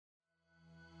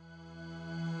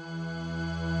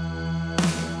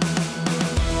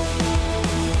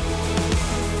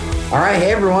All right.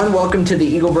 Hey, everyone. Welcome to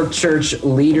the Eaglebrook Church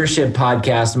Leadership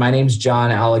Podcast. My name's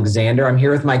John Alexander. I'm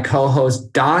here with my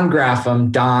co-host, Don Graffam.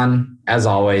 Don, as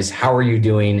always, how are you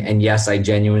doing? And yes, I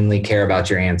genuinely care about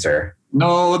your answer.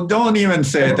 No, don't even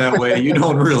say it that way. You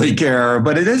don't really care,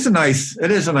 but it is a nice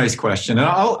question. And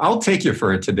I'll take you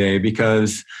for it today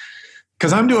because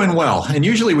I'm doing well. And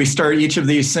usually we start each of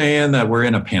these saying that we're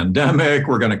in a pandemic.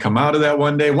 We're going to come out of that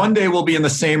one day. One day we'll be in the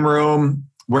same room.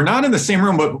 We're not in the same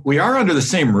room, but we are under the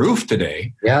same roof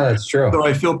today. Yeah, that's true. So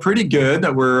I feel pretty good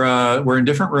that we're in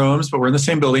different rooms, but we're in the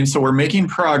same building. So we're making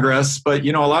progress. But,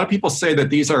 a lot of people say that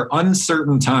these are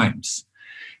uncertain times.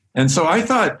 And so I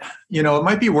thought, it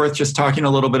might be worth just talking a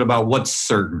little bit about what's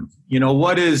certain.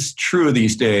 What is true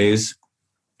these days?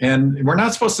 And we're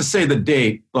not supposed to say the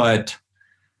date, but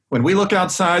when we look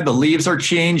outside, the leaves are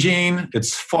changing.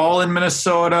 It's fall in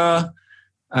Minnesota.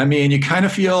 I mean, you kind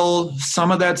of feel some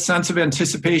of that sense of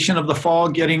anticipation of the fall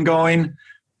getting going.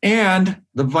 And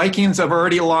the Vikings have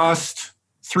already lost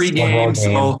 3 games.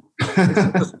 So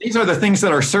these are the things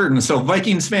that are certain. So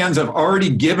Vikings fans have already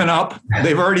given up.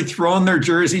 They've already thrown their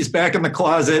jerseys back in the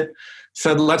closet,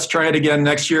 said, let's try it again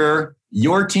next year.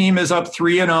 Your team is up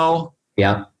 3-0.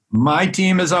 Yeah. My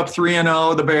team is up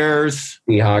 3-0, the Bears.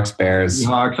 Bears.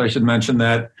 Seahawks, I should mention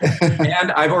that.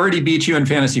 And I've already beat you in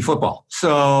fantasy football.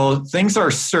 So things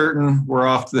are certain. We're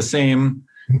off to the same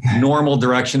normal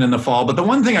direction in the fall. But the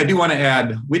one thing I do want to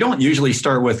add, we don't usually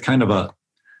start with kind of a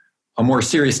more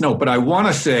serious note, but I want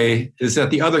to say is that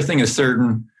the other thing is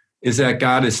certain is that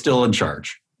God is still in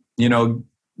charge.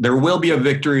 There will be a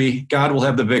victory. God will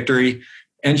have the victory.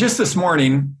 And just this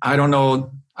morning, I don't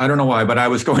know why, but I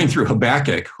was going through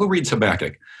Habakkuk. Who reads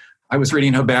Habakkuk? I was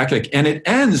reading Habakkuk, and it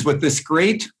ends with this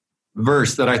great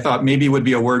verse that I thought maybe would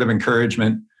be a word of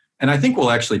encouragement. And I think we'll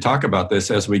actually talk about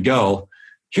this as we go.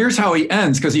 Here's how he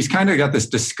ends, because he's kind of got this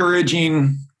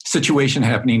discouraging situation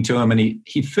happening to him. And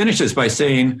he finishes by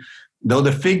saying, though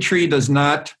the fig tree does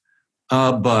not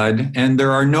bud, and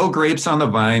there are no grapes on the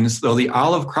vines, though the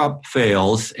olive crop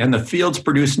fails, and the fields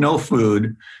produce no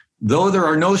food, though there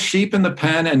are no sheep in the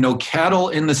pen and no cattle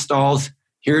in the stalls,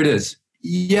 here it is.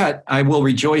 Yet I will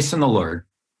rejoice in the Lord.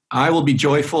 I will be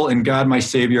joyful in God, my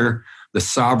Savior. The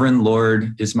sovereign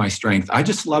Lord is my strength. I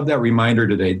just love that reminder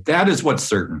today. That is what's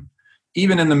certain.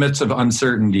 Even in the midst of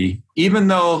uncertainty, even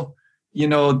though,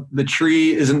 the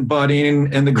tree isn't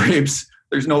budding and the grapes,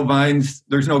 there's no vines,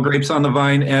 there's no grapes on the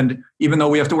vine. And even though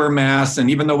we have to wear masks, and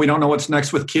even though we don't know what's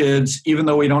next with kids, even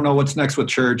though we don't know what's next with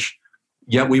church,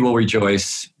 yet we will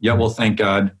rejoice, yet we'll thank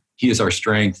God. He is our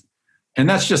strength. And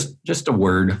that's just a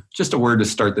word to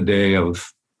start the day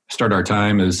start our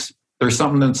time is there's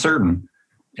something that's certain.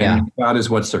 And God is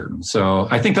what's certain. So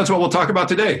I think that's what we'll talk about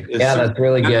today. Yeah, that's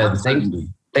really good.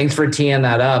 Thanks for teeing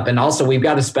that up. And also we've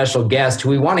got a special guest who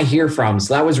we want to hear from.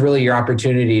 So that was really your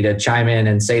opportunity to chime in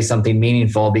and say something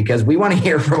meaningful because we want to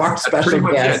hear from our special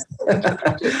guest.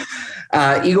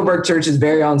 Eaglebrook Church's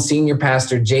very own senior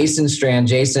pastor, Jason Strand.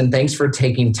 Jason, thanks for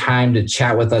taking time to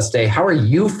chat with us today. How are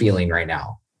you feeling right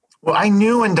now? Well, I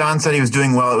knew when Don said he was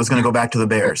doing well, it was going to go back to the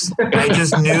Bears. I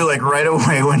just knew right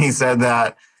away when he said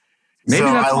that. Maybe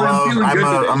so that's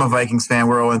I'm a Vikings fan.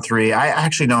 We're 0-3. I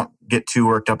actually don't get too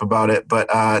worked up about it, but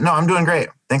no, I'm doing great.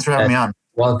 Thanks for having me on.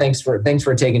 Well, thanks for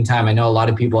taking time. I know a lot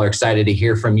of people are excited to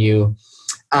hear from you.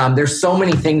 There's so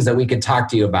many things that we could talk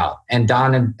to you about. And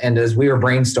Don, and as we were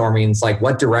brainstorming, it's like,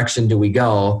 what direction do we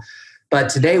go? But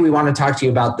today we want to talk to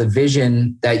you about the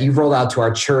vision that you've rolled out to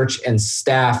our church and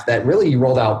staff that really you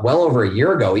rolled out well over a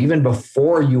year ago, even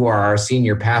before you are our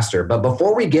senior pastor. But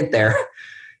before we get there,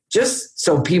 just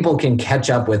so people can catch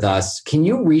up with us, can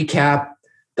you recap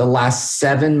the last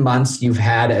 7 months you've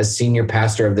had as senior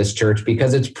pastor of this church?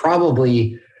 Because it's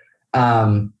probably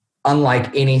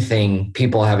unlike anything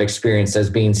people have experienced as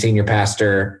being senior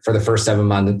pastor for the first 7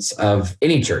 months of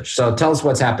any church. So tell us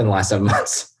what's happened the last 7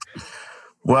 months.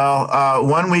 Well,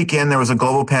 one weekend there was a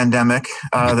global pandemic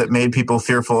that made people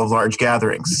fearful of large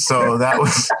gatherings. So that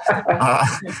was,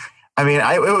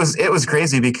 it was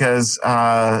crazy because,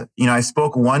 I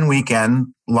spoke one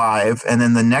weekend live and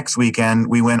then the next weekend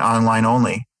we went online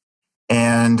only.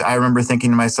 And I remember thinking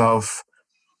to myself,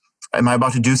 am I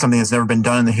about to do something that's never been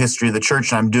done in the history of the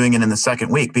church? And I'm doing it in the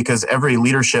second week because every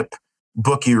leadership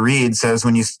book you read says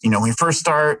when you first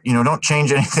start, don't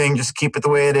change anything, just keep it the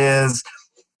way it is.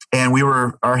 And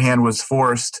our hand was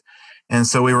forced. And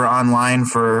so we were online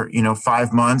for,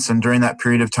 5 months. And during that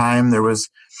period of time, there was,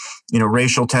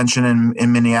 racial tension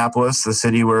in Minneapolis, the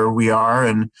city where we are.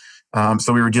 And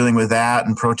so we were dealing with that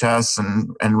and protests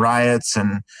and riots.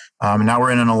 And now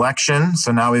we're in an election.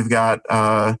 So now we've got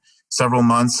several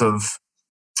months of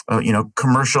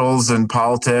commercials and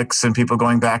politics and people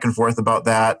going back and forth about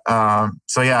that.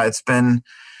 So yeah, it's been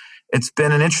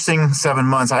an interesting 7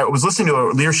 months. I was listening to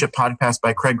a leadership podcast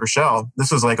by Craig Rochelle.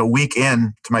 This was like a week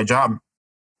in to my job.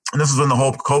 And this is when the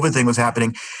whole COVID thing was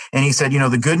happening. And he said,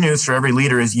 the good news for every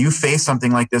leader is you face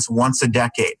something like this once a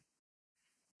decade.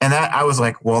 And that I was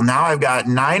like, well, now I've got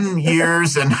 9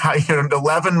 years and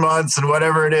 11 months and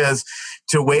whatever it is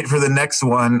to wait for the next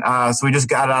one. So we just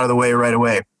got it out of the way right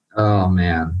away. Oh,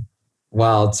 man.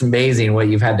 Well, it's amazing what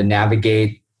you've had to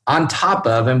navigate on top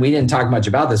of, and we didn't talk much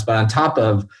about this, but on top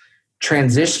of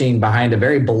transitioning behind a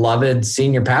very beloved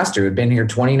senior pastor who'd been here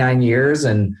 29 years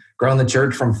and grown the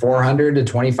church from 400 to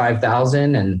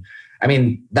 25,000. And I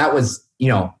mean, that was,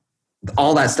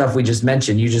 all that stuff you just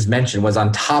mentioned was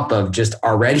on top of just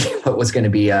already what was going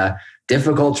to be a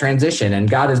difficult transition. And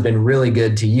God has been really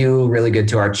good to you, really good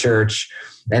to our church.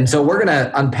 And so we're going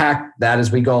to unpack that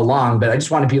as we go along, but I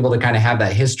just wanted people to kind of have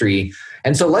that history.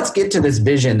 And so let's get to this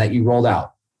vision that you rolled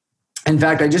out. In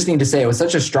fact, I just need to say it was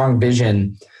such a strong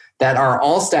vision that our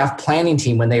all-staff planning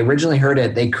team, when they originally heard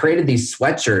it, they created these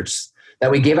sweatshirts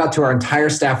that we gave out to our entire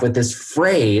staff with this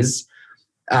phrase,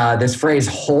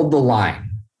 hold the line.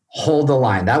 Hold the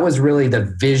line. That was really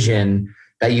the vision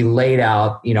that you laid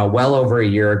out, well over a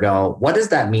year ago. What does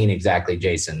that mean exactly,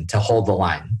 Jason, to hold the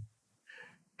line?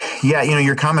 Yeah,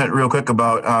 your comment real quick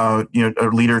about, a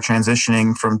leader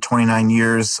transitioning from 29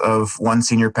 years of one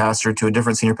senior pastor to a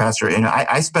different senior pastor. And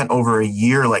I spent over a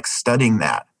year studying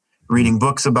that, reading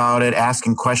books about it,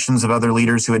 asking questions of other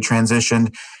leaders who had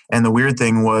transitioned. And the weird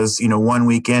thing was, one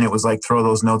week in, it was like throw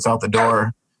those notes out the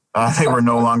door. They were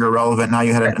no longer relevant. Now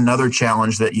you had another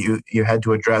challenge that you had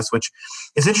to address, which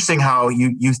is interesting how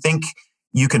you think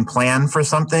you can plan for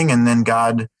something and then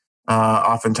God,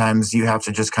 oftentimes you have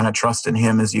to just kind of trust in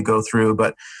him as you go through.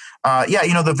 But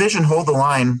the vision, hold the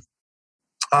line,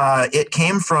 it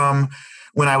came from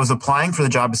when I was applying for the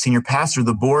job of senior pastor.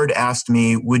 The board asked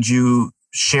me, would you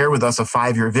share with us a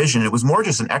 5-year vision? It was more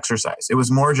just an exercise. It was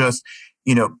more just,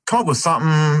 come up with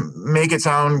something, make it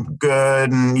sound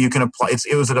good, and you can apply.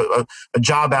 It was a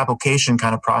job application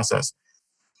kind of process.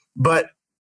 But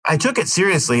I took it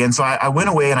seriously. And so I went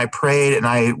away and I prayed, and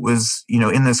I was,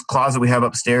 in this closet we have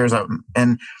upstairs,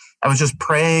 and I was just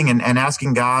praying and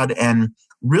asking God, and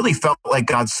really felt like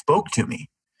God spoke to me.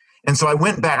 And so I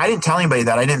went back. I didn't tell anybody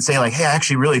that. I didn't say hey, I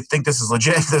actually really think this is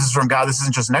legit. This is from God. This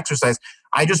isn't just an exercise.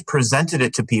 I just presented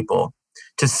it to people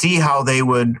to see how they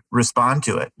would respond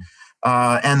to it.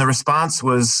 And the response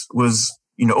was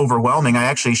overwhelming. I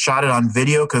actually shot it on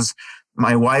video because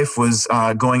my wife was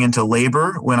going into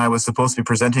labor when I was supposed to be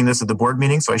presenting this at the board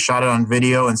meeting. So I shot it on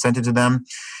video and sent it to them.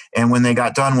 And when they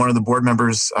got done, one of the board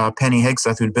members, Penny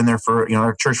Higseth, who'd been there for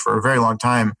our church for a very long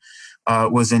time,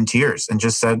 was in tears and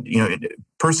just said,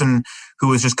 person who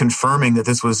was just confirming that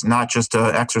this was not just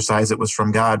an exercise, it was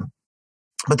from God.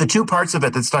 But the two parts of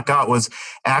it that stuck out was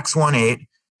Acts 1:8,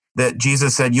 that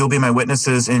Jesus said, you'll be my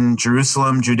witnesses in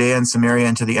Jerusalem, Judea, and Samaria,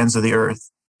 and to the ends of the earth.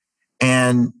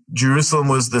 And Jerusalem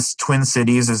was this twin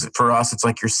cities. For us, it's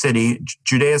like your city.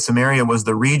 Judea, Samaria was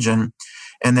the region.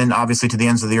 And then obviously to the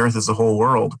ends of the earth is the whole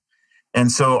world. And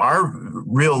so our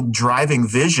real driving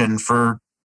vision for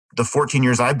the 14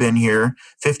 years I've been here,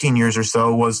 15 years or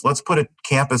so, was let's put a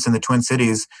campus in the Twin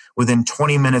Cities within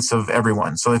 20 minutes of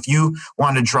everyone. So if you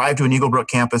wanted to drive to an Eagle Brook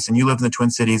campus and you live in the Twin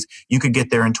Cities, you could get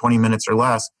there in 20 minutes or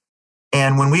less.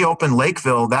 And when we opened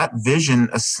Lakeville, that vision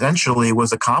essentially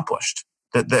was accomplished,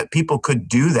 that people could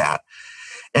do that.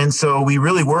 And so we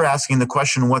really were asking the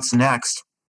question, what's next?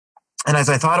 And as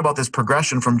I thought about this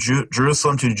progression from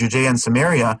Jerusalem to Judea and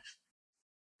Samaria,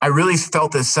 I really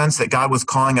felt this sense that God was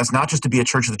calling us not just to be a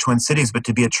church of the Twin Cities, but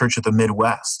to be a church of the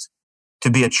Midwest, to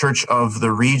be a church of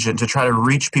the region, to try to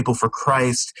reach people for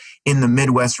Christ in the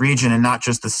Midwest region and not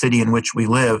just the city in which we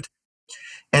lived.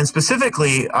 And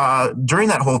specifically, during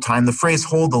that whole time, the phrase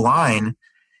hold the line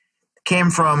came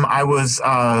from, I was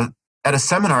at a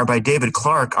seminar by David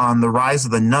Clark on the rise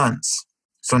of the nuns.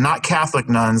 So not Catholic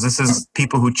nuns. This is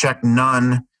people who check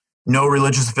none, no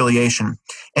religious affiliation.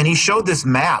 And he showed this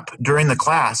map during the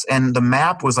class, and the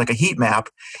map was like a heat map,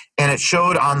 and it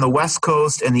showed on the West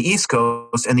Coast and the East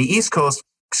Coast. And the East Coast,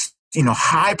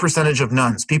 high percentage of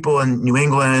nuns, people in New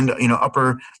England,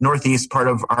 upper Northeast part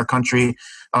of our country,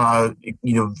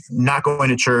 not going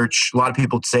to church. A lot of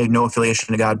people say no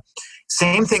affiliation to God.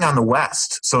 Same thing on the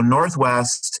West. So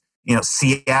Northwest,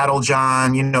 Seattle,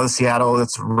 John, Seattle,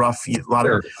 that's rough. A lot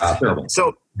of terrible.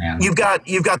 So man. You've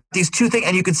got these two things,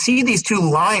 and you can see these two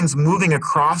lines moving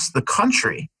across the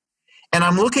country. And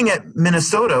I'm looking at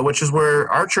Minnesota, which is where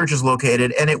our church is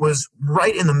located, and it was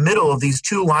right in the middle of these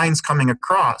two lines coming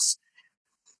across.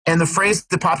 And the phrase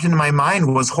that popped into my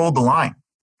mind was "hold the line."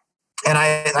 And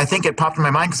I think it popped in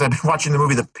my mind because I've been watching the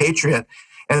movie The Patriot,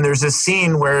 and there's this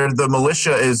scene where the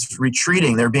militia is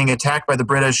retreating. They're being attacked by the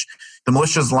British. The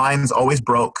militia's lines always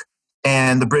broke,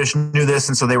 and the British knew this,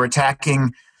 and so they were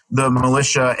attacking the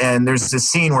militia. And there's this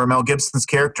scene where Mel Gibson's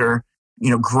character,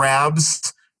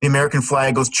 grabs the American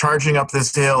flag, goes charging up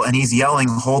this hill, and he's yelling,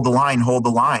 "Hold the line, hold the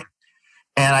line."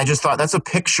 And I just thought that's a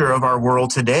picture of our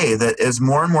world today, that as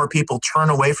more and more people turn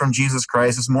away from Jesus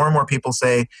Christ, as more and more people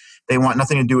say they want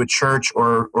nothing to do with church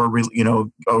or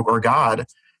God,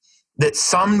 that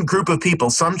some group of people,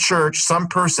 some church, some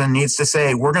person needs to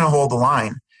say, we're going to hold the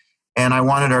line. And I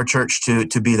wanted our church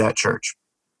to be that church.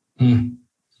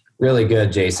 Really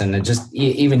good, Jason. And just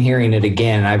even hearing it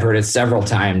again, I've heard it several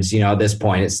times, at this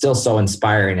point, it's still so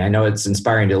inspiring. I know it's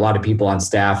inspiring to a lot of people on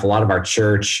staff, a lot of our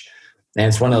church. And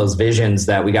it's one of those visions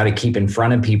that we got to keep in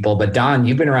front of people. But Don,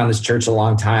 you've been around this church a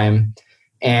long time.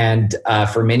 And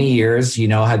for many years,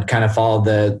 had kind of followed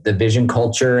the vision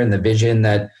culture and the vision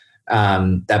that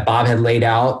Bob had laid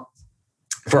out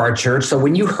for our church. So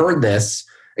when you heard this,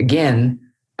 again,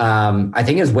 I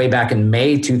think it was way back in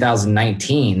May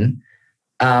 2019,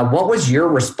 what was your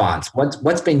response?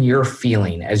 What's been your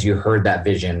feeling as you heard that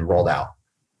vision rolled out?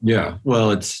 Yeah,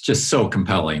 well, it's just so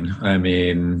compelling. I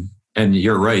mean, and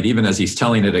you're right. Even as he's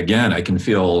telling it again, I can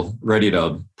feel ready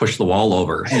to push the wall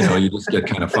over. You just get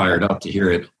kind of fired up to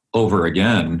hear it over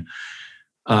again.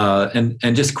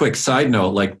 And just quick side note,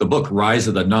 like the book Rise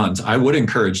of the Nuns, I would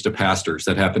encourage the pastors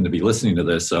that happen to be listening to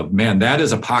this man, that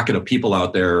is a pocket of people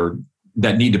out there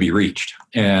that need to be reached.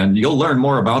 And you'll learn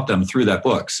more about them through that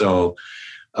book. So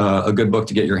a good book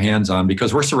to get your hands on,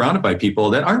 because we're surrounded by people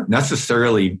that aren't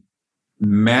necessarily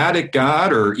mad at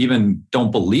God or even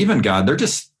don't believe in God.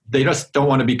 They just don't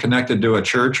want to be connected to a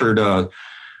church or to,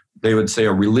 they would say,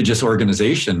 a religious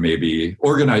organization, maybe.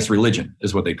 Organized religion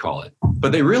is what they call it.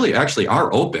 But they really actually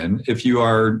are open if you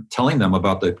are telling them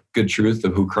about the good truth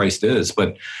of who Christ is.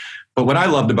 But what I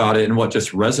loved about it and what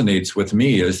just resonates with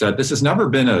me is that this has never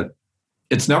been a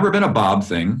Bob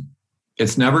thing.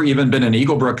 It's never even been an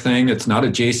Eaglebrook thing. It's not a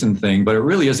Jason thing, but it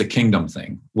really is a kingdom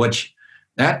thing, which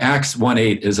that Acts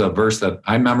 1:8 is a verse that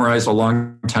I memorized a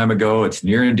long time ago. It's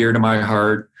near and dear to my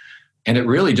heart. And it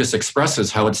really just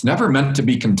expresses how it's never meant to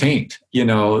be contained.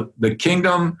 The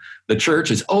kingdom, the church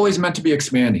is always meant to be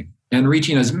expanding and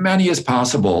reaching as many as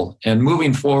possible and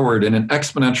moving forward in an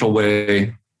exponential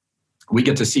way. We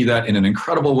get to see that in an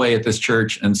incredible way at this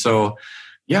church. And so,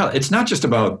 yeah, it's not just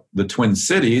about the Twin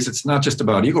Cities. It's not just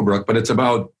about Eaglebrook, but it's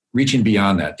about reaching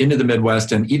beyond that into the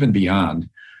Midwest and even beyond,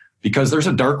 because there's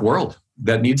a dark world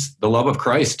that needs the love of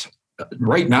Christ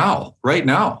right now.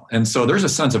 And so there's a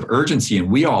sense of urgency, and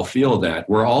we all feel that.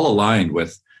 We're all aligned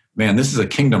with, man, this is a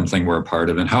kingdom thing we're a part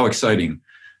of, and how exciting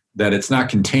that it's not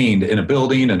contained in a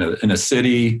building, in a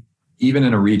city, even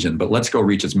in a region, but let's go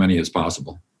reach as many as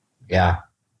possible. Yeah,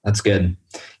 that's good.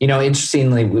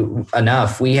 Interestingly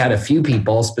enough, we had a few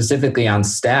people specifically on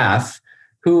staff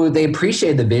who they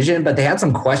appreciated the vision, but they had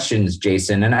some questions,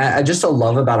 Jason. And I just so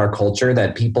love about our culture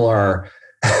that people are,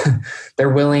 they're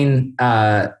willing,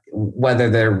 whether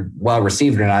they're well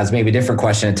received or not is maybe a different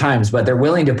question at times, but they're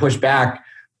willing to push back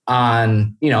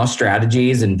on,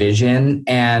 strategies and vision.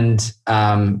 And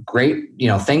great,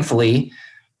 thankfully,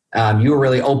 you were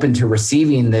really open to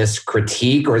receiving this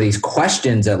critique or these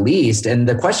questions at least. And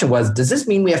the question was, does this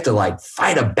mean we have to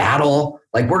fight a battle?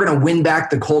 We're going to win back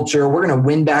the culture. We're going to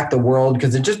win back the world,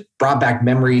 because it just brought back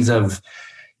memories of,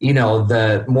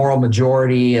 the moral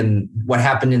majority and what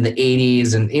happened in the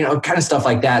 80s and, kind of stuff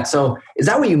like that. So is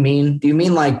that what you mean? Do you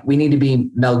mean we need to be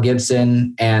Mel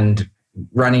Gibson and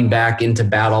running back into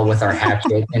battle with our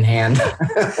hatchet in hand?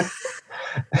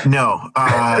 No,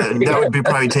 that would be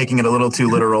probably taking it a little too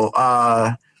literal.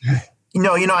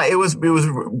 It was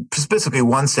specifically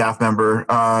one staff member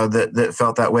that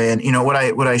felt that way. And what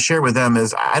I share with them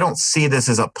is I don't see this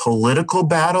as a political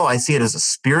battle. I see it as a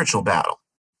spiritual battle.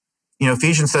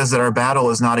 Ephesians says that our battle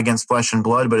is not against flesh and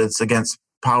blood, but it's against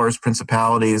powers,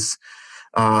 principalities,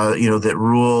 that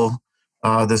rule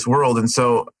this world. And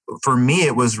so for me,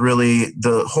 it was really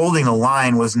the holding a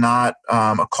line was not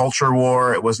a culture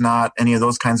war. It was not any of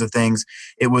those kinds of things.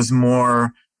 It was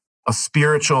more a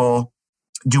spiritual,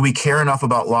 do we care enough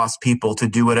about lost people to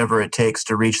do whatever it takes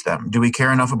to reach them? Do we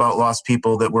care enough about lost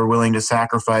people that we're willing to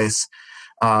sacrifice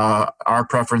our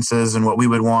preferences and what we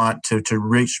would want to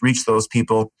reach those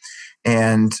people?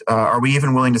 And are we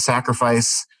even willing to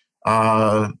sacrifice,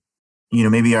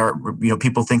 maybe our,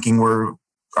 people thinking we're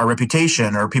our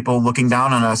reputation or people looking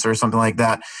down on us or something like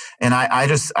that? And I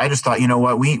just thought,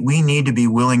 we need to be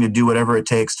willing to do whatever it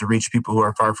takes to reach people who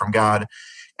are far from God.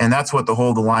 And that's what the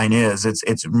Hold the Line is.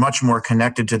 It's much more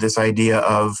connected to this idea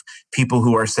of people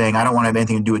who are saying, I don't want to have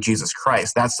anything to do with Jesus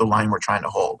Christ. That's the line we're trying to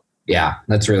hold. Yeah,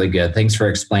 that's really good. Thanks for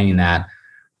explaining that.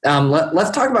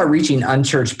 Let's talk about reaching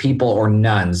unchurched people or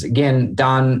nuns. Again,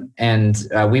 Don and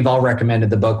we've all recommended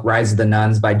the book Rise of the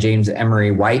Nuns by James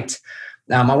Emery White.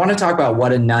 I want to talk about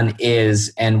what a nun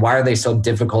is and why are they so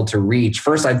difficult to reach.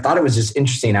 First, I thought it was just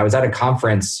interesting. I was at a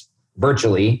conference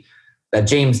virtually that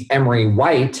James Emery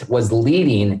White was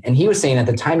leading, and he was saying at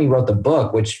the time he wrote the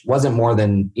book, which wasn't more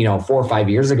than 4 or 5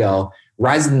 years ago,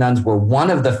 Rise of the Nuns were one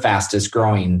of the fastest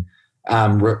growing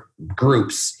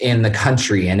groups in the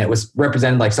country, and it was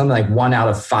represented like something like 1 out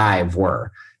of 5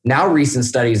 were. Now recent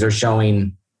studies are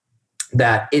showing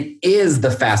that it is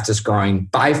the fastest growing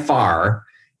by far,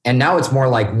 and now it's more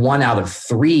like 1 out of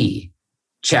 3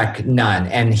 check nun.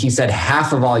 And he said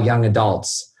half of all young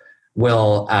adults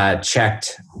will check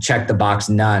the box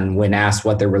nun when asked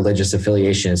what their religious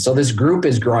affiliation is. So this group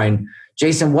is growing.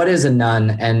 Jason, what is a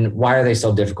nun and why are they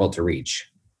so difficult to reach?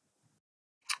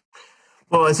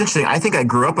 Well, it's interesting. I think I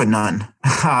grew up a nun.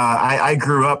 I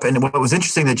grew up, and what was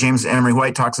interesting that James Emery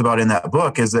White talks about in that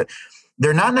book is that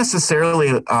they're not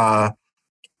necessarily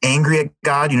angry at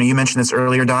God. You mentioned this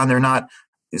earlier, Don. They're not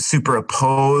super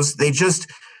opposed. They just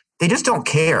don't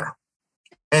care.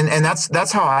 And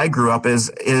that's how I grew up.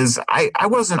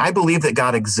 I believed that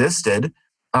God existed.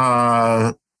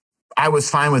 I was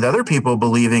fine with other people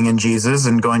believing in Jesus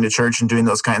and going to church and doing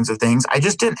those kinds of things. I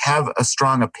just didn't have a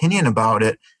strong opinion about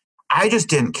it. I just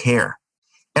didn't care.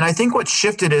 And I think what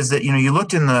shifted is that, you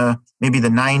looked in maybe the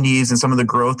 90s and some of the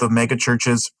growth of mega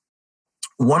churches.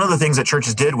 One of the things that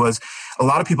churches did was a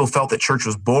lot of people felt that church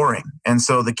was boring. And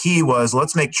so the key was,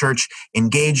 let's make church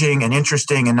engaging and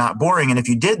interesting and not boring. And if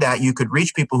you did that, you could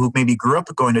reach people who maybe grew up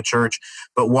going to church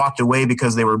but walked away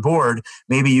because they were bored.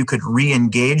 Maybe you could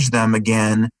re-engage them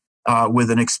again with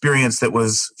an experience that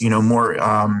was, more,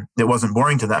 that wasn't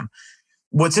boring to them.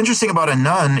 What's interesting about a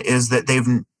nun is that they've,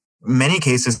 in many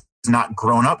cases, not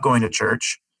grown up going to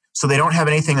church. So they don't have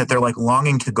anything that they're like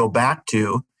longing to go back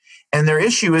to. And their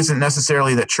issue isn't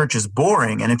necessarily that church is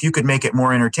boring. And if you could make it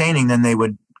more entertaining, then they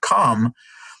would come.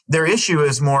 Their issue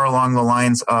is more along the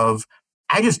lines of,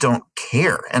 I just don't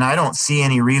care. And I don't see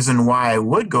any reason why I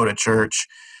would go to church.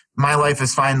 My life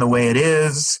is fine the way it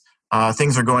is.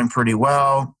 Things are going pretty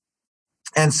well.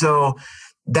 And so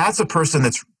that's a person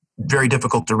that's very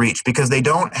difficult to reach because they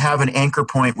don't have an anchor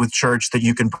point with church that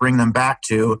you can bring them back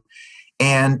to.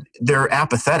 And they're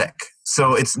apathetic.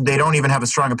 So they don't even have a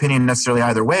strong opinion necessarily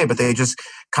either way, but they just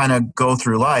kind of go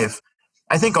through life.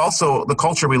 I think also the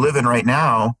culture we live in right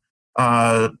now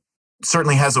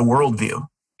certainly has a worldview.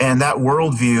 And that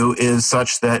worldview is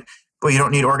such that, well, you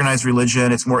don't need organized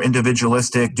religion. It's more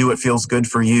individualistic. Do what feels good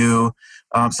for you.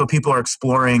 So people are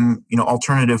exploring,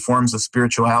 alternative forms of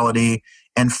spirituality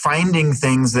and finding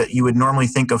things that you would normally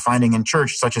think of finding in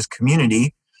church, such as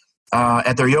community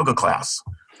at their yoga class.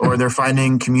 Or they're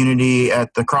finding community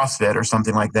at the CrossFit or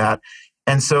something like that.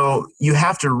 And so you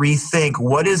have to rethink,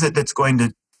 what is it that's going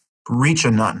to reach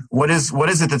a nun? What is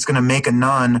it that's going to make a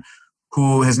nun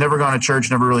who has never gone to church,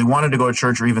 never really wanted to go to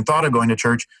church or even thought of going to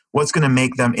church, what's going to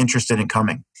make them interested in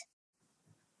coming?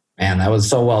 Man, that was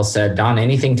so well said. Don,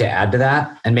 anything to add to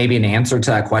that and maybe an answer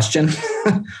to that question?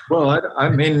 Well, I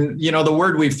mean, the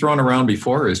word we've thrown around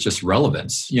before is just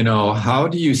relevance. How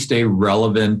do you stay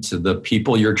relevant to the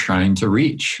people you're trying to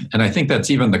reach? And I think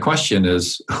that's even the question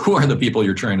is, who are the people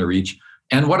you're trying to reach?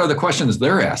 And what are the questions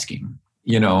they're asking?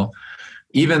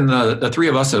 Even the three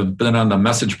of us have been on the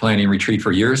message planning retreat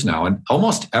for years now. And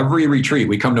almost every retreat,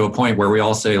 we come to a point where we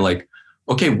all say, like,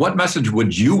 okay, what message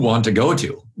would you want to go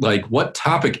to? Like, what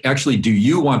topic actually do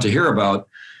you want to hear about?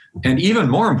 And even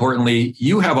more importantly,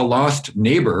 you have a lost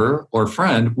neighbor or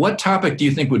friend. What topic do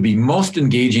you think would be most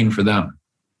engaging for them?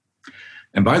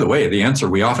 And by the way, the answer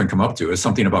we often come up to is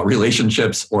something about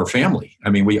relationships or family. I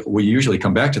mean, we usually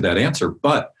come back to that answer,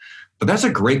 but that's a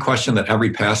great question that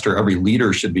every pastor, every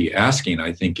leader should be asking,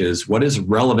 I think, is what is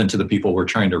relevant to the people we're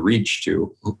trying to reach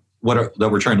that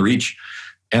we're trying to reach?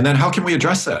 And then how can we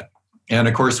address that? And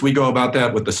of course, we go about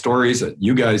that with the stories that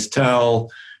you guys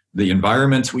tell, the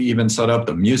environments we even set up,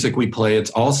 the music we play.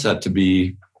 It's all set to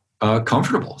be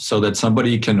comfortable so that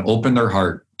somebody can open their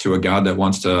heart to a God that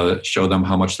wants to show them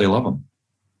how much they love him.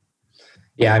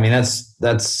 Yeah, I mean,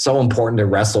 that's so important to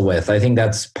wrestle with. I think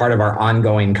that's part of our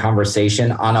ongoing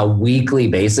conversation on a weekly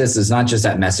basis. It's not just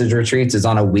at message retreats. It's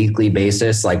on a weekly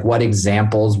basis. Like, what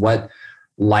examples, what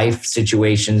life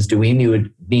situations do we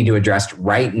need to address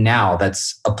right now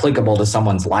that's applicable to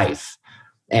someone's life?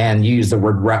 And you use the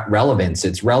word relevance.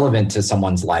 It's relevant to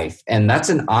someone's life. And that's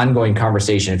an ongoing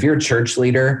conversation. If you're a church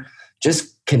leader,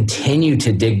 just continue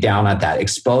to dig down at that,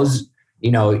 expose,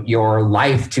 your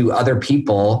life to other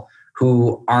people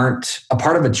who aren't a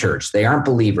part of a church. They aren't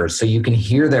believers. So you can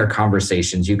hear their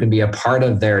conversations. You can be a part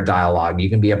of their dialogue. You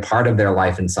can be a part of their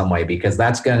life in some way, because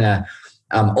that's going to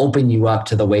open you up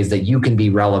to the ways that you can be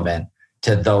relevant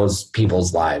to those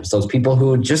people's lives. Those people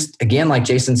who just, again, like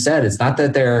Jason said, it's not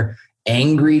that they're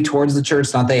angry towards the church.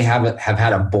 It's not they have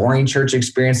had a boring church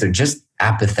experience. They're just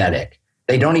apathetic.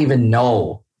 They don't even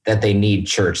know that they need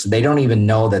church. They don't even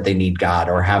know that they need God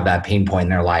or have that pain point in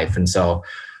their life. And so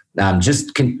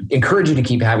just encourage you to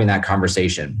keep having that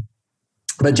conversation.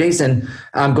 But Jason,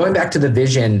 going back to the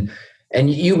vision, and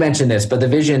you mentioned this, but the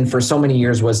vision for so many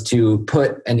years was to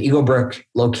put an Eagle Brook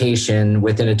location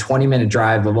within a 20-minute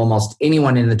drive of almost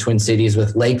anyone in the Twin Cities,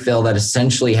 with Lakeville. That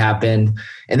essentially happened.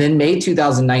 And then May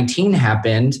 2019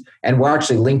 happened, and we're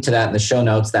actually linked to that in the show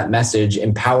notes, that message,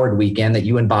 Empowered Weekend, that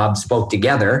you and Bob spoke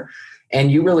together. And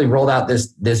you really rolled out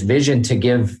this vision to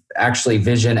give actually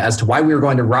vision as to why we were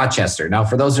going to Rochester. Now,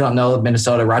 for those who don't know,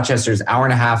 Minnesota, Rochester is an hour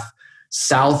and a half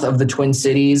south of the Twin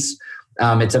Cities.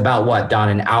 It's about what, Don,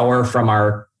 an hour from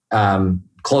our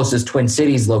closest Twin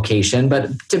Cities location, but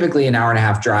typically an hour and a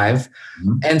half drive.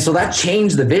 Mm-hmm. And so that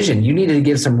changed the vision. You needed to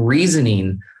give some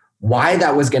reasoning why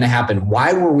that was going to happen.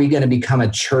 Why were we going to become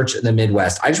a church in the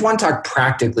Midwest? I just want to talk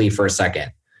practically for a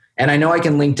second. And I know I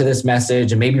can link to this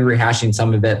message and maybe rehashing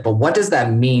some of it, but what does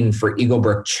that mean for Eagle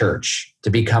Brook Church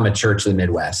to become a church in the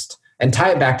Midwest? And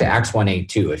tie it back to Acts 1:8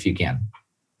 too, if you can.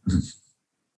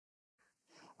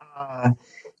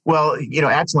 Well,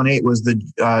 Acts 1:8 was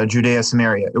the Judea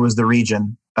Samaria. It was the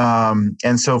region.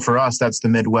 And so for us, that's the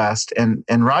Midwest. And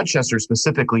Rochester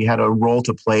specifically had a role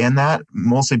to play in that,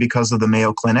 mostly because of the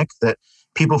Mayo Clinic, that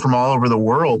people from all over the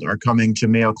world are coming to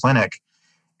Mayo Clinic.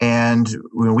 And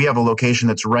we have a location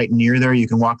that's right near there. You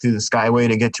can walk through the Skyway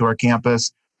to get to our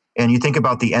campus. And you think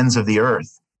about the ends of the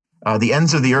earth. The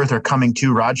ends of the earth are coming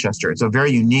to Rochester. It's a very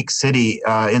unique city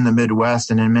in the Midwest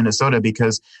and in Minnesota,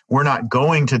 because we're not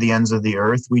going to the ends of the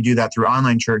earth. We do that through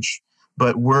online church,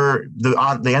 but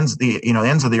the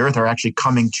ends of the earth are actually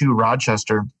coming to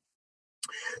Rochester.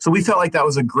 So we felt like that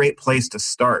was a great place to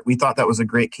start. We thought that was a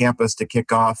great campus to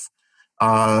kick off,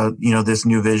 this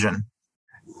new vision.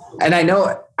 And I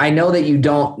know that you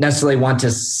don't necessarily want to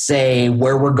say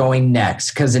where we're going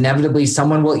next, because inevitably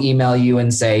someone will email you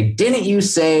and say, didn't you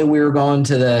say we were going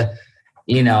to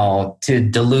to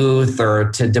Duluth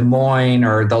or to Des Moines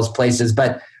or those places?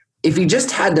 But if you just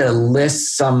had to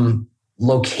list some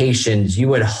locations you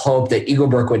would hope that Eagle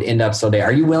Brook would end up someday,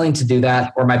 are you willing to do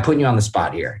that? Or am I putting you on the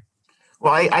spot here?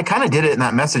 Well, I kind of did it in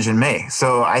that message in May.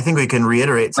 So I think we can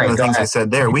reiterate some of the things I said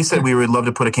there. We said we would love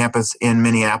to put a campus in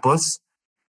Minneapolis.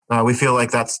 We feel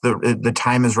like that's the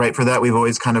time is right for that. We've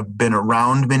always kind of been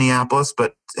around Minneapolis,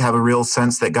 but have a real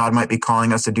sense that God might be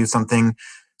calling us to do something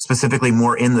specifically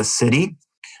more in the city.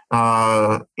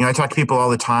 I talk to people all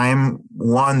the time.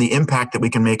 One, the impact that we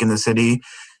can make in the city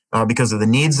because of the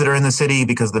needs that are in the city,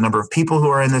 because of the number of people who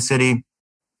are in the city.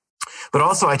 But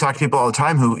also I talk to people all the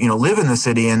time who, live in the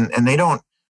city and they're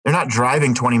not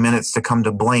driving 20 minutes to come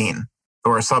to Blaine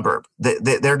or a suburb.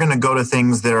 They're going to go to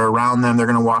things that are around them. They're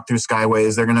going to walk through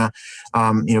Skyways. They're going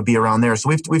to, be around there. So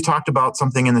we've talked about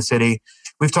something in the city.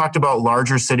 We've talked about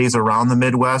larger cities around the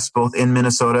Midwest, both in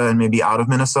Minnesota and maybe out of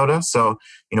Minnesota. So,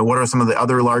 what are some of the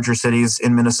other larger cities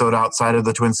in Minnesota outside of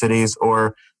the Twin Cities,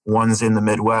 or ones in the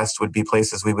Midwest would be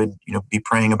places we would, be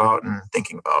praying about and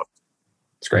thinking about.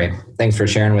 It's great. Thanks for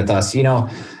sharing with us.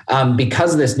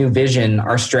 Because of this new vision,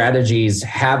 our strategies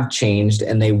have changed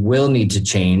and they will need to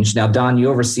change. Now, Don, you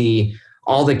oversee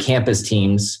all the campus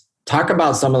teams. Talk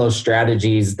about some of those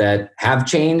strategies that have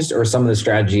changed or some of the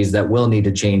strategies that will need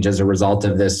to change as a result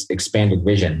of this expanded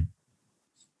vision.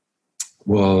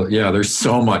 Well, yeah, there's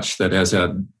so much that has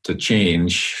had to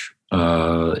change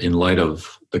in light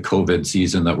of the COVID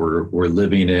season that we're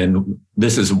living in.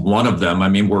 This is one of them. I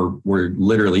mean, we're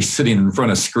literally sitting in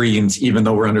front of screens, even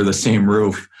though we're under the same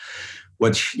roof,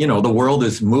 which, the world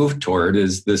is moved toward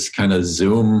is this kind of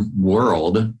Zoom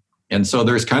world. And so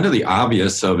there's kind of the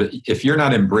obvious of if you're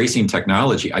not embracing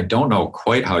technology, I don't know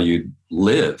quite how you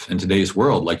live in today's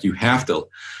world. Like you have to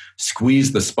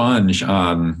squeeze the sponge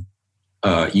on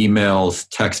emails,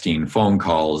 texting, phone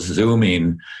calls,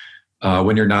 Zooming,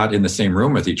 when you're not in the same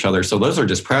room with each other. So those are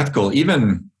just practical.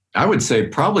 Even I would say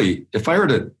probably if I were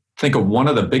to think of one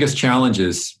of the biggest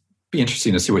challenges, be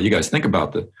interesting to see what you guys think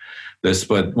about this,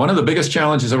 but one of the biggest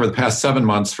challenges over the past 7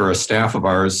 months for a staff of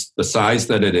ours, the size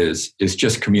that it is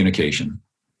just communication.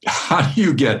 How do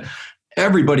you get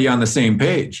everybody on the same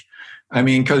page? I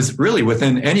mean, because really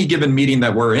within any given meeting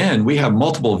that we're in, we have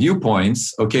multiple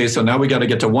viewpoints. Okay, so now we got to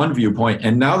get to one viewpoint,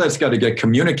 and now that's got to get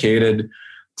communicated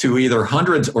to either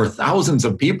hundreds or thousands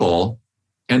of people.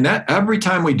 And that every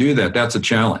time we do that, that's a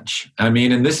challenge. I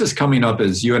mean, and this is coming up,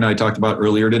 as you and I talked about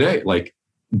earlier today, like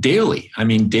daily. I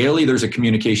mean, daily there's a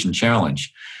communication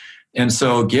challenge. And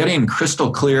so getting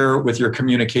crystal clear with your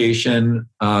communication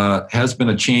has been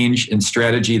a change in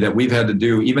strategy that we've had to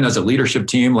do, even as a leadership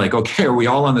team. Like, okay, are we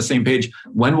all on the same page?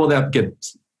 When will that get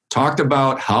talked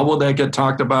about? How will that get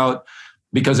talked about?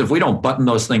 Because if we don't button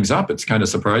those things up, it's kind of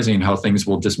surprising how things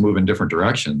will just move in different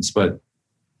directions. But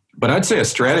I'd say a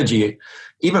strategy,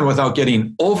 even without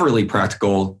getting overly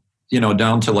practical,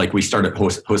 down to like we started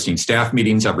hosting staff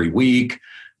meetings every week.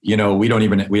 We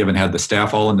haven't had the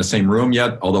staff all in the same room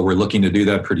yet, although we're looking to do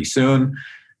that pretty soon.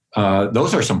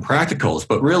 Those are some practicals,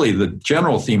 but really the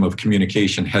general theme of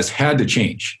communication has had to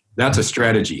change. That's a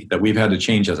strategy that we've had to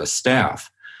change as a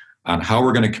staff on how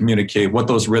we're going to communicate, what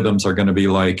those rhythms are going to be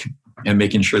like, and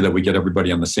making sure that we get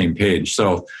everybody on the same page.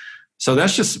 So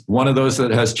that's just one of those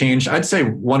that has changed. I'd say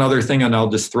one other thing, and I'll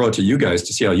just throw it to you guys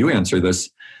to see how you answer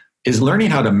this, is learning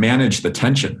how to manage the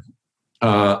tension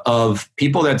of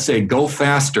people that say go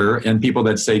faster and people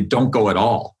that say don't go at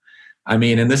all. I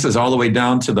mean, and this is all the way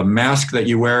down to the mask that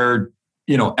you wear.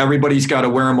 Everybody's got to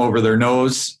wear them over their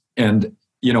nose and,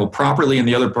 properly. And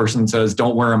the other person says,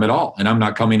 don't wear them at all. And I'm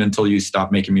not coming until you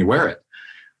stop making me wear it.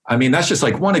 I mean, that's just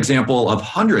like one example of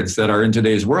hundreds that are in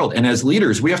today's world. And as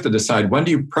leaders, we have to decide, when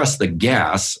do you press the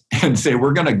gas and say,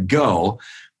 we're going to go?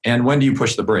 And when do you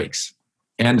push the brakes?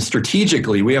 And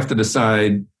strategically, we have to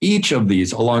decide each of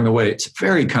these along the way. It's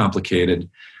very complicated.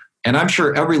 And I'm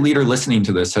sure every leader listening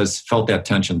to this has felt that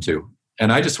tension too.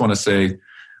 And I just want to say,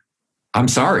 I'm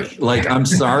sorry. Like, I'm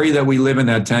sorry that we live in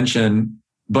that tension.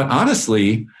 But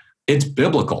honestly, it's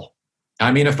biblical.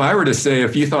 I mean, if I were to say,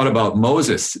 if you thought about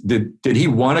Moses, did he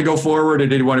want to go forward or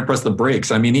did he want to press the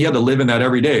brakes? I mean, he had to live in that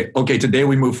every day. Okay, today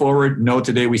we move forward. No,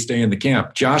 today we stay in the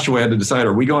camp. Joshua had to decide,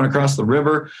 are we going across the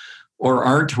river or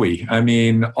aren't we? I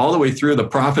mean, all the way through the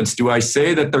prophets, do I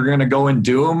say that they're going to go in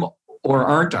doom or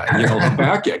aren't I?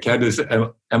 Habakkuk had to say,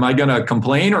 am I going to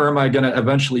complain or am I going to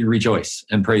eventually rejoice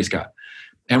and praise God?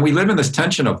 And we live in this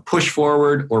tension of push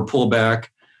forward or pull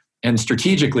back. And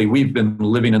strategically, we've been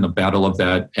living in the battle of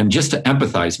that. And just to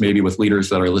empathize maybe with leaders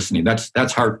that are listening, that's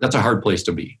hard. That's a hard place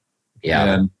to be.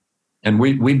 Yeah. And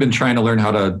we've been trying to learn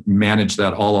how to manage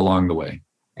that all along the way.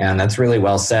 And that's really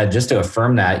well said. Just to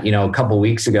affirm that, a couple of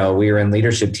weeks ago, we were in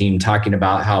leadership team talking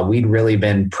about how we'd really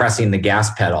been pressing the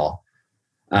gas pedal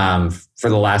for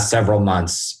the last several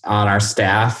months on our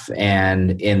staff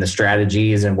and in the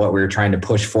strategies and what we were trying to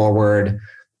push forward.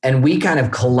 And we kind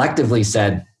of collectively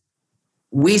said,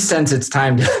 we sense it's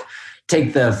time to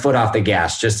take the foot off the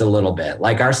gas just a little bit.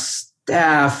 Like our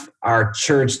staff, our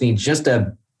church needs just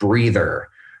a breather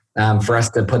for us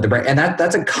to put the brake. And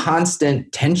that's a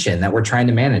constant tension that we're trying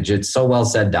to manage. It's so well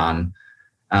said, Don.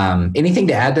 Anything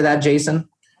to add to that, Jason?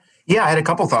 Yeah, I had a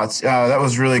couple thoughts. That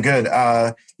was really good.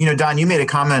 Don, you made a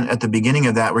comment at the beginning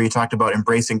of that where you talked about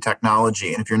embracing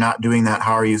technology. And if you're not doing that,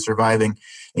 how are you surviving?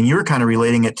 And you were kind of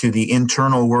relating it to the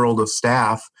internal world of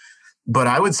staff. But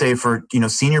I would say for,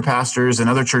 senior pastors and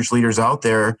other church leaders out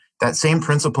there, that same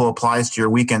principle applies to your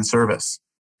weekend service.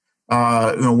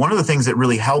 One of the things that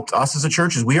really helped us as a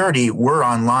church is we already were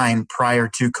online prior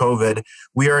to COVID.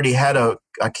 We already had a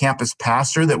campus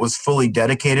pastor that was fully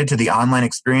dedicated to the online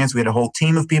experience. We had a whole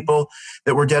team of people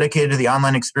that were dedicated to the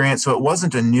online experience. So it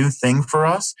wasn't a new thing for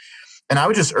us. And I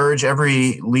would just urge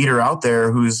every leader out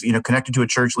there who's, connected to a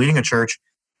church, leading a church,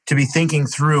 to be thinking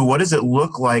through what does it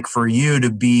look like for you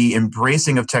to be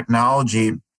embracing of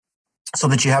technology so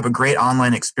that you have a great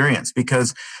online experience,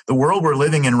 because the world we're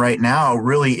living in right now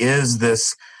really is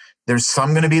this. There's some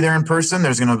going to be there in person.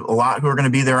 There's a lot who are going to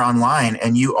be there online,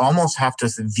 and you almost have to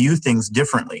view things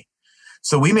differently.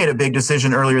 So we made a big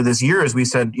decision earlier this year as we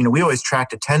said, we always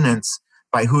tracked attendance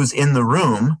by who's in the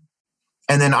room,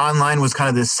 and then online was kind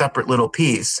of this separate little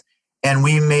piece. And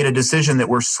we made a decision that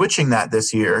we're switching that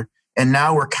this year. And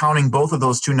now we're counting both of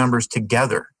those two numbers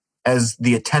together as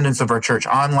the attendance of our church,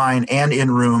 online and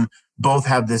in room, both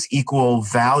have this equal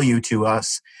value to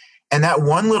us. And that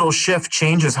one little shift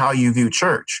changes how you view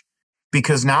church,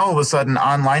 because now all of a sudden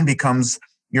online becomes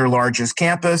your largest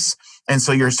campus. And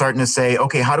so you're starting to say,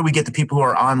 okay, how do we get the people who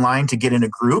are online to get in a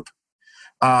group?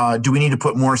 Do we need to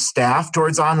put more staff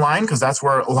towards online? Because that's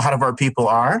where a lot of our people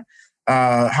are.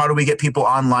 How do we get people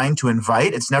online to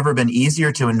invite? It's never been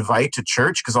easier to invite to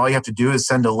church because all you have to do is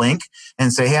send a link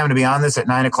and say, hey, I'm going to be on this at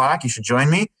 9:00. You should join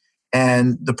me.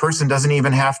 And the person doesn't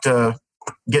even have to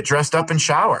get dressed up and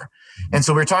shower. And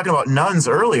so we were talking about nuns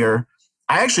earlier.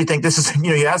 I actually think this is,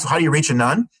 you ask, how do you reach a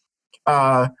nun?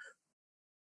 Part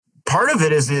of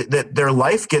it is that their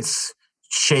life gets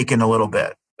shaken a little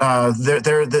bit.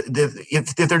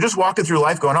 if they're just walking through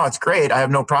life going, oh, it's great, I have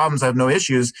no problems, I have no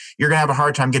issues, you're going to have a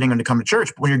hard time getting them to come to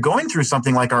church. But when you're going through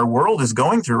something like our world is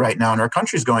going through right now and our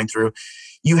country's going through,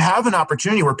 you have an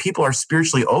opportunity where people are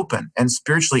spiritually open and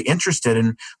spiritually interested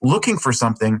and looking for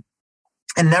something.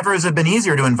 And never has it been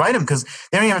easier to invite them because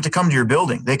they don't even have to come to your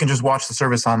building. They can just watch the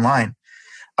service online.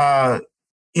 Don,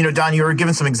 you were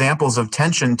giving some examples of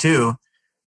tension too.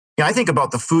 I think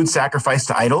about the food sacrifice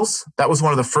to idols. That was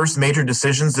one of the first major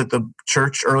decisions that the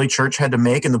early church had to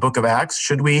make in the book of Acts.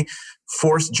 Should we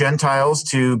force Gentiles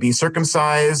to be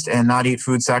circumcised and not eat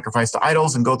food sacrificed to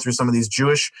idols and go through some of these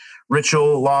Jewish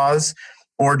ritual laws,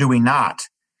 or do we not?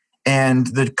 And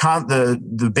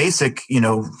the basic,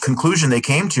 conclusion they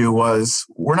came to was,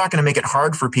 we're not going to make it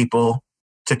hard for people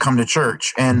to come to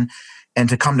church and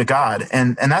to come to God.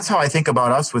 And that's how I think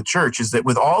about us with church, is that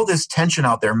with all this tension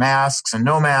out there, masks and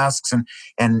no masks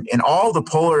and all the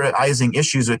polarizing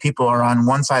issues that people are on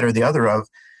one side or the other of,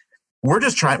 we're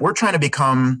trying to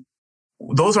become,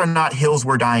 those are not hills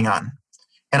we're dying on.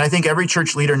 And I think every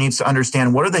church leader needs to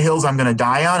understand, what are the hills I'm going to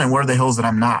die on and what are the hills that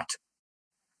I'm not?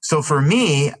 So for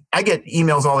me, I get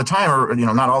emails all the time, or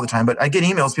not all the time, but I get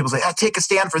emails, people say, take a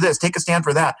stand for this, take a stand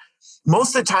for that.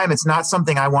 Most of the time, it's not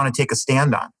something I want to take a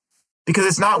stand on, because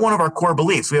it's not one of our core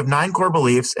beliefs. We have 9 core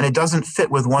beliefs, and it doesn't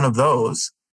fit with one of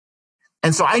those.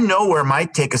 And so I know where my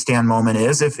take a stand moment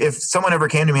is. If someone ever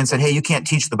came to me and said, hey, you can't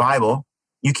teach the Bible,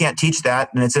 you can't teach that,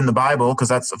 and it's in the Bible because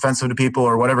that's offensive to people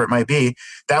or whatever it might be,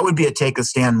 that would be a take a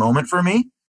stand moment for me.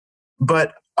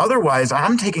 But otherwise,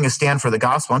 I'm taking a stand for the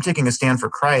gospel. I'm taking a stand for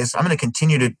Christ. I'm going to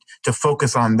continue to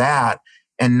focus on that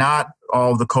and not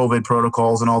all the COVID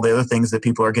protocols and all the other things that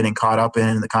people are getting caught up in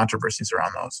and the controversies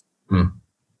around those.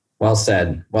 Well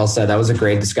said. Well said. That was a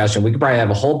great discussion. We could probably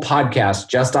have a whole podcast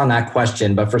just on that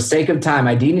question, but for sake of time,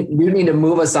 I do need to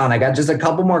move us on. I got just a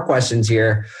couple more questions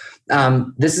here.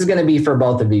 This is going to be for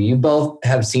both of you. You both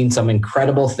have seen some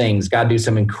incredible things, God do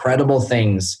some incredible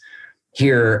things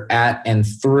here at and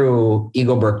through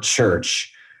Eaglebrook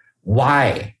Church.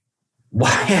 Why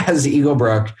has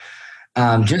Eaglebrook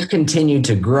just continued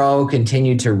to grow,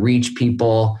 continue to reach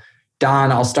people?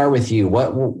 Don, I'll start with you.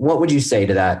 What would you say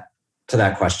to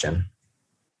that question?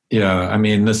 Yeah, I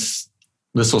mean, this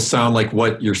will sound like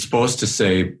what you're supposed to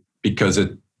say, because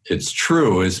it's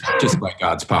true, is just by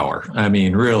God's power. I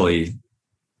mean, really,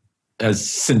 as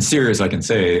sincere as I can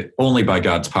say, only by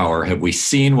God's power have we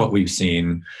seen what we've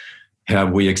seen.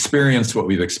 Have we experienced what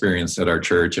we've experienced at our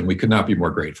church? And we could not be more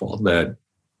grateful that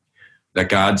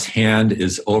God's hand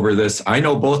is over this. I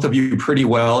know both of you pretty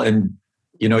well, and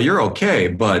you're okay,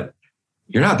 but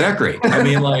you're not that great. I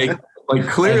mean, like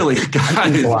clearly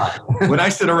God is, when I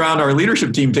sit around our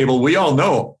leadership team table, we all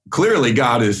know clearly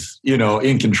God is,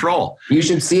 in control. You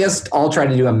should see us all try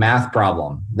to do a math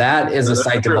problem. That is a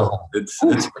sight to behold. It's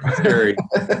scary.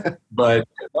 But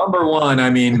number one, I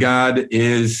mean, God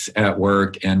is at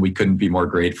work and we couldn't be more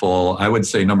grateful. I would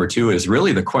say number 2 is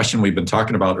really the question we've been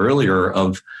talking about earlier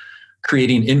of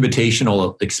creating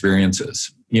invitational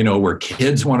experiences, where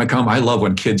kids want to come. I love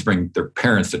when kids bring their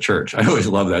parents to church. I always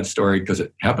love that story because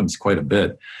it happens quite a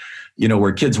bit.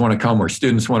 Where kids want to come, where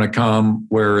students want to come,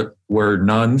 where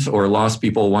nuns or lost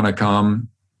people want to come.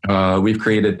 We've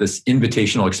created this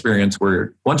invitational experience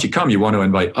where once you come, you want to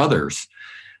invite others.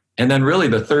 And then really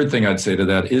the third thing I'd say to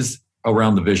that is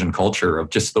around the vision culture of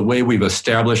just the way we've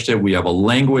established it. We have a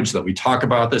language that we talk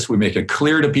about this. We make it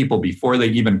clear to people before they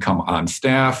even come on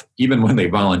staff, even when they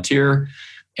volunteer.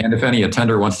 And if any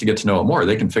attender wants to get to know it more,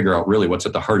 they can figure out really what's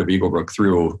at the heart of Eaglebrook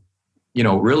through,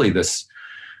 really this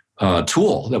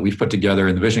tool that we've put together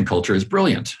in the vision culture is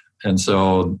brilliant. And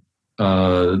so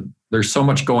there's so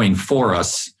much going for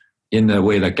us in the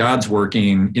way that God's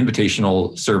working,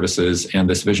 invitational services, and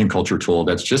this vision culture tool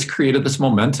that's just created this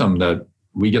momentum that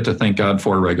we get to thank God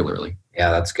for regularly.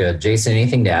 Yeah, that's good. Jason,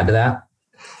 anything to add to that?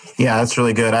 Yeah, that's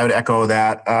really good. I would echo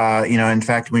that. In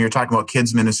fact, when you're talking about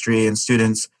kids ministry and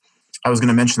students, I was going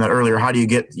to mention that earlier. How do you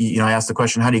get, I asked the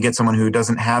question, how do you get someone who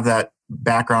doesn't have that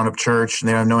background of church and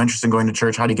they have no interest in going to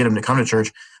church? How do you get them to come to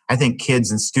church? I think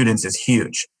kids and students is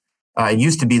huge. It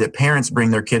used to be that parents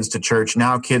bring their kids to church.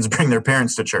 Now kids bring their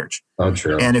parents to church. Oh,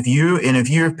 true. And if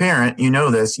you're a parent,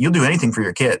 this, you'll do anything for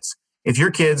your kids. If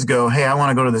your kids go, hey, I want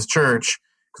to go to this church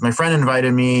because my friend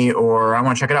invited me, or I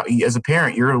want to check it out. As a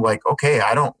parent, you're like, okay,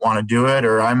 I don't want to do it,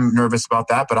 or I'm nervous about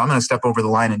that, but I'm going to step over the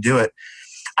line and do it.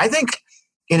 I think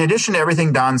in addition to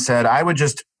everything Don said, I would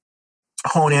just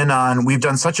hone in on, we've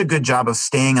done such a good job of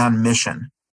staying on mission.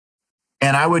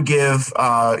 And I would give,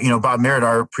 Bob Merritt,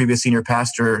 our previous senior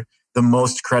pastor, the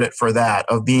most credit for that,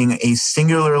 of being a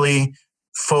singularly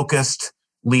focused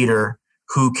leader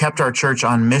who kept our church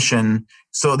on mission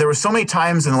So there were so many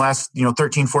times in the last,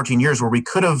 13, 14 years where we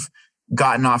could have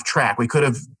gotten off track. We could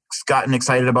have gotten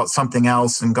excited about something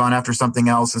else and gone after something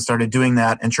else and started doing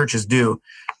that, and churches do.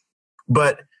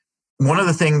 But one of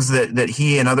the things that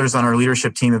he and others on our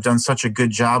leadership team have done such a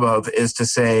good job of is to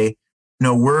say,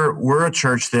 no, we're a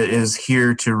church that is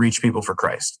here to reach people for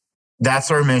Christ.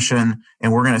 That's our mission,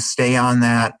 and we're going to stay on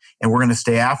that, and we're going to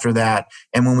stay after that.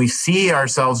 And when we see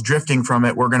ourselves drifting from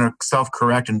it, we're going to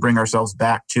self-correct and bring ourselves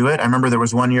back to it. I remember there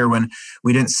was one year when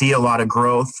we didn't see a lot of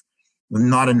growth,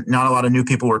 not a lot of new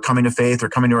people were coming to faith or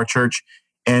coming to our church,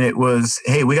 and it was,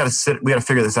 hey, we got to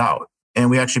figure this out.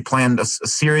 And we actually planned a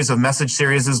series of message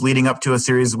series leading up to a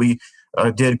series we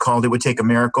did called "It Would Take a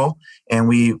Miracle," and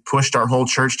we pushed our whole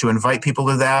church to invite people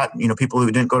to that. People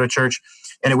who didn't go to church.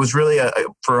 And it was really,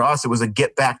 for us, it was a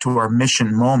get back to our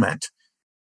mission moment.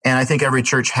 And I think every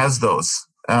church has those.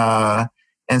 And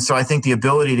so I think the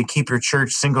ability to keep your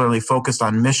church singularly focused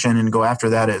on mission and go after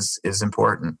that is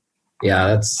important. Yeah,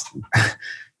 that's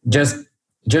just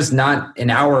not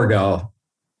an hour ago.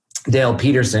 Dale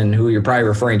Peterson, who you're probably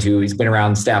referring to, he's been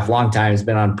around staff a long time. He's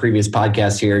been on previous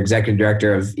podcasts here, executive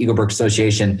director of Eagle Brook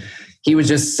Association. He was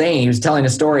telling a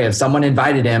story of someone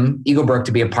invited him, Eagle Brook,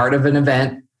 to be a part of an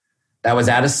event that was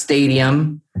at a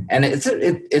stadium, and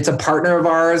it's a partner of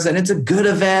ours, and it's a good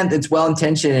event. It's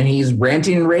well-intentioned, and he's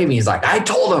ranting and raving. He's like, I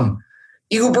told him,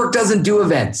 Eagle Brook doesn't do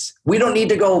events. We don't need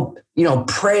to go,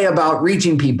 pray about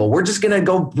reaching people. We're just going to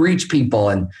go reach people.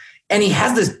 And he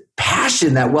has this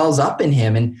passion that wells up in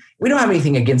him. And we don't have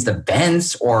anything against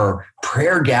events or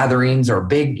prayer gatherings or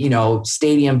big,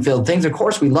 stadium-filled things. Of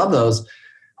course, we love those.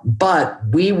 But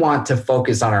we want to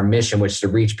focus on our mission, which is to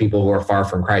reach people who are far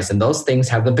from Christ. And those things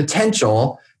have the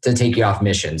potential to take you off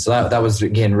mission. So that was,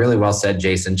 again, really well said,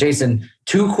 Jason. Jason,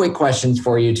 2 quick questions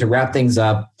for you to wrap things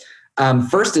up.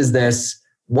 First is this: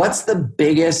 what's the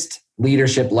biggest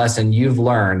leadership lesson you've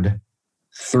learned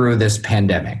through this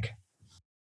pandemic?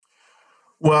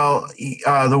 Well,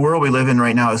 the world we live in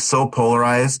right now is so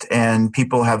polarized, and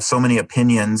people have so many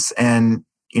opinions. And,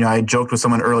 I joked with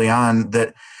someone early on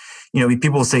that,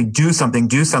 people will say, do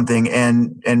something.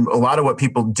 And a lot of what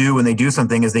people do when they do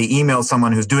something is they email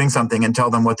someone who's doing something and tell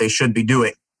them what they should be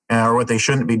doing or what they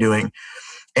shouldn't be doing.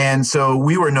 And so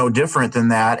we were no different than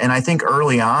that. And I think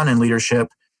early on in leadership,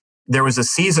 there was a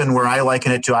season where I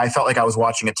liken it to, I felt like I was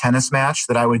watching a tennis match,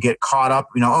 that I would get caught up,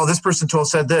 this person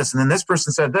said this, and then this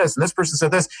person said this, and this person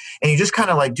said this. And you just kind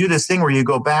of like do this thing where you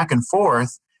go back and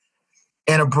forth.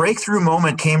 And a breakthrough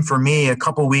moment came for me a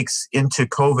couple weeks into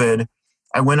COVID.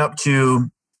 I went up to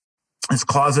this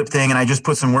closet thing and I just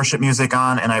put some worship music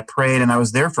on and I prayed, and I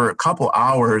was there for a couple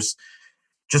hours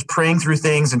just praying through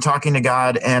things and talking to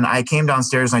God. And I came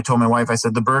downstairs and I told my wife, I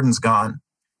said, the burden's gone,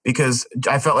 because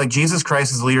I felt like Jesus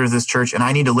Christ is the leader of this church and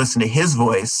I need to listen to his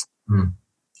voice.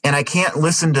 And I can't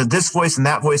listen to this voice and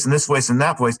that voice and this voice and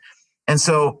that voice. And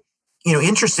so,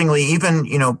 interestingly, even,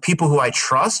 people who I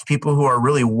trust, people who are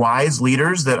really wise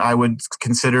leaders that I would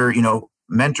consider,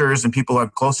 mentors and people I'm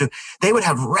close to, they would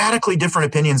have radically different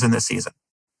opinions in this season.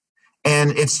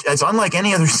 And it's unlike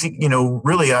any other,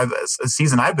 really a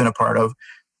season I've been a part of.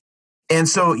 And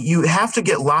so you have to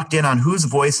get locked in on whose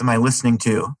voice am I listening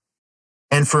to?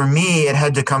 And for me, it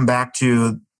had to come back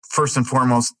to, first and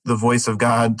foremost, the voice of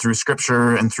God through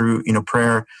scripture and through,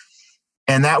 prayer.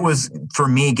 And that was, for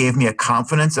me, gave me a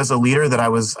confidence as a leader that I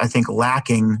was, I think,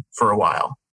 lacking for a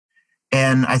while.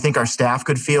 And I think our staff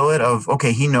could feel it of,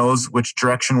 okay, he knows which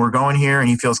direction we're going here, and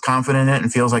he feels confident in it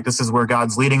and feels like this is where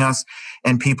God's leading us.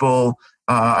 And people,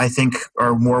 I think,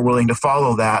 are more willing to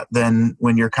follow that than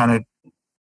when you're kind of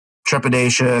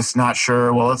trepidatious, not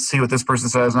sure. Well, let's see what this person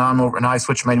says. Now I'm over. Now I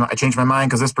changed my mind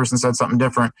because this person said something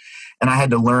different. And I had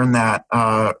to learn that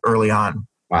early on.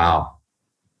 Wow,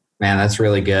 man, that's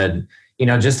really good.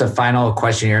 Just a final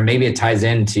question here. Maybe it ties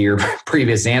into your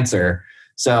previous answer.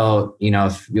 So,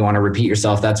 if you want to repeat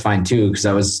yourself, that's fine too, because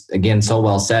that was, again, so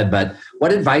well said. But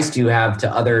what advice do you have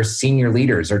to other senior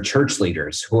leaders or church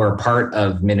leaders who are part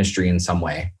of ministry in some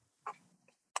way?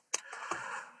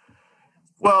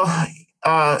 Well,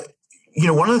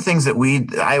 one of the things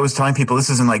that I was telling people, this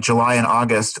is in like July and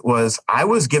August, was I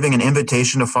was giving an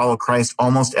invitation to follow Christ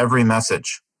almost every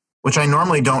message, which I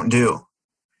normally don't do.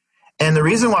 And the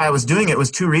reason why I was doing it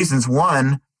was 2 reasons.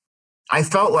 One, I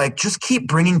felt like just keep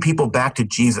bringing people back to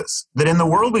Jesus. That in the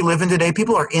world we live in today,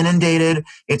 people are inundated.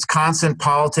 It's constant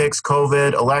politics,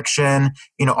 COVID, election,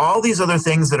 all these other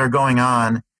things that are going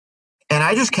on. And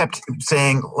I just kept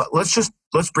saying, let's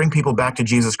bring people back to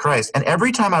Jesus Christ. And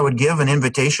every time I would give an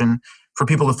invitation for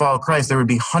people to follow Christ, there would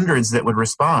be hundreds that would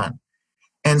respond.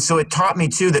 And so it taught me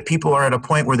too that people are at a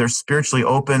point where they're spiritually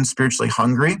open, spiritually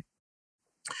hungry.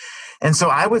 And so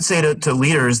I would say to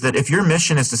leaders that if your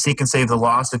mission is to seek and save the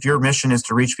lost, if your mission is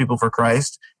to reach people for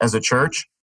Christ as a church,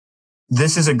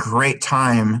 this is a great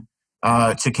time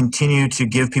to continue to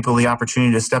give people the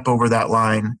opportunity to step over that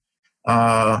line.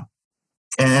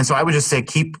 And so I would just say,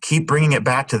 keep bringing it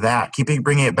back to that. Keep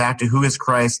bringing it back to who is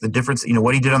Christ, the difference,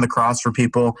 what he did on the cross for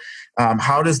people.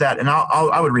 How does that, and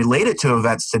I would relate it to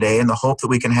events today and the hope that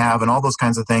we can have and all those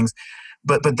kinds of things.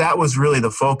 But that was really the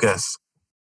focus.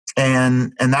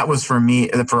 And that was for me,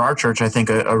 for our church, I think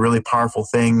a really powerful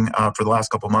thing for the last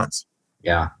couple of months.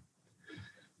 Yeah.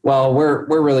 Well,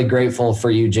 we're really grateful for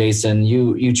you, Jason.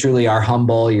 You truly are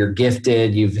humble. You're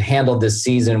gifted. You've handled this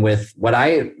season with what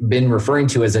I've been referring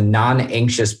to as a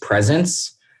non-anxious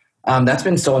presence. That's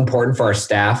been so important for our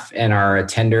staff and our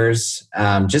attenders,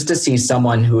 just to see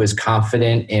someone who is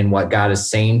confident in what God is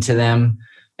saying to them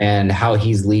and how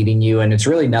he's leading you. And it's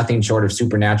really nothing short of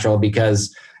supernatural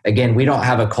because, again, we don't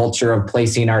have a culture of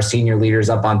placing our senior leaders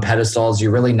up on pedestals.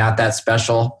 You're really not that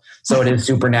special. So it is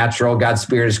supernatural. God's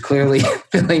Spirit is clearly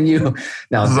filling you.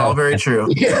 No, this is all very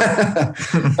true. Yeah.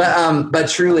 But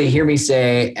truly, hear me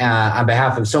say, on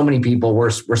behalf of so many people,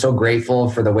 we're so grateful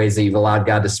for the ways that you've allowed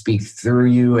God to speak through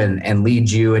you and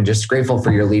lead you, and just grateful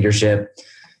for your leadership.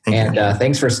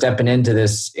 Thanks for stepping into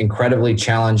this incredibly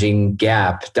challenging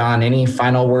gap. Don, any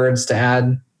final words to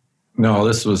add? No,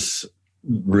 this was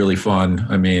really fun.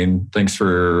 I mean, thanks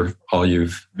for all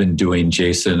you've been doing,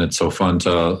 Jason. It's so fun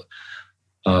to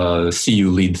see you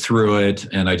lead through it.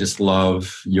 And I just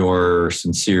love your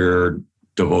sincere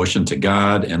devotion to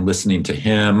God and listening to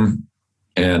him.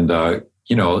 And, a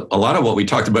lot of what we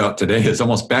talked about today is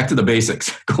almost back to the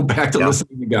basics. Go back to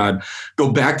listening to God,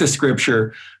 go back to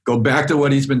scripture, go back to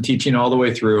what he's been teaching all the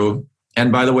way through.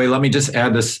 And by the way, let me just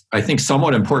add this, I think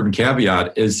somewhat important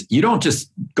caveat is you don't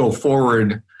just go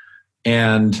forward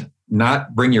and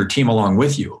not bring your team along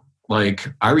with you.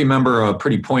 Like, I remember a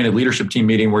pretty pointed leadership team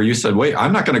meeting where you said, wait,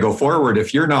 I'm not going to go forward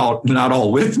if you're not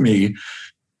all with me.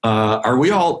 Are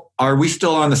we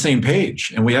still on the same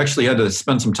page? And we actually had to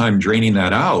spend some time draining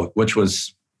that out, which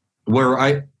was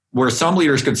where some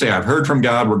leaders could say, I've heard from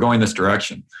God, we're going this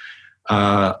direction.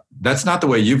 That's not the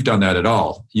way you've done that at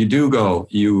all. You do go,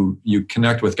 you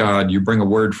connect with God, you bring a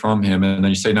word from him, and then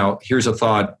you say, now here's a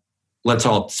thought, let's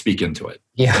all speak into it.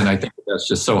 Yeah. And I think that's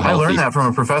just so healthy. I learned that from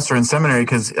a professor in seminary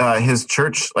because his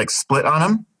church split on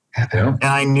him. Yeah. And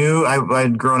I knew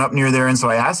I'd grown up near there. And so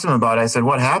I asked him about it. I said,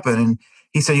 what happened? And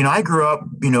he said, I grew up,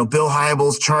 Bill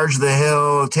Hybels, charge the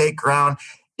hill, take ground.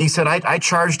 He said, I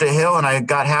charged a hill and I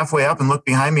got halfway up and looked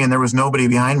behind me and there was nobody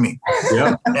behind me.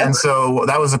 Yeah. And so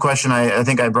that was a question I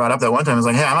think I brought up that one time. I was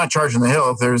like, hey, I'm not charging the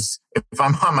hill if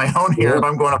I'm on my own here, if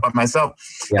I'm going up by myself.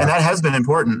 Yeah. And that has been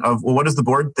important of, well, what does the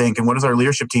board think? And what does our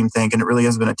leadership team think? And it really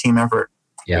has been a team effort.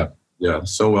 Yeah. Yeah.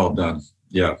 So well done.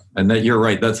 Yeah. And that you're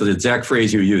right. That's the exact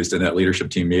phrase you used in that leadership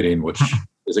team meeting, which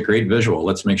is a great visual.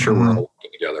 Let's make sure we're all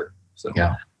working together. So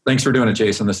thanks for doing it,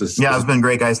 Jason. It's been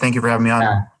great, guys. Thank you for having me on.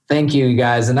 Yeah. Thank you,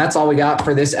 guys. And that's all we got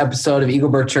for this episode of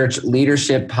Eaglebrook Church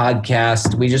Leadership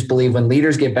Podcast. We just believe when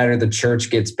leaders get better, the church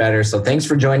gets better. So thanks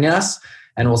for joining us.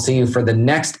 And we'll see you for the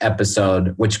next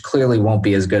episode, which clearly won't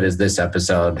be as good as this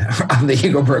episode of the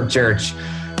Eaglebrook Church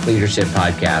Leadership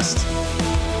Podcast.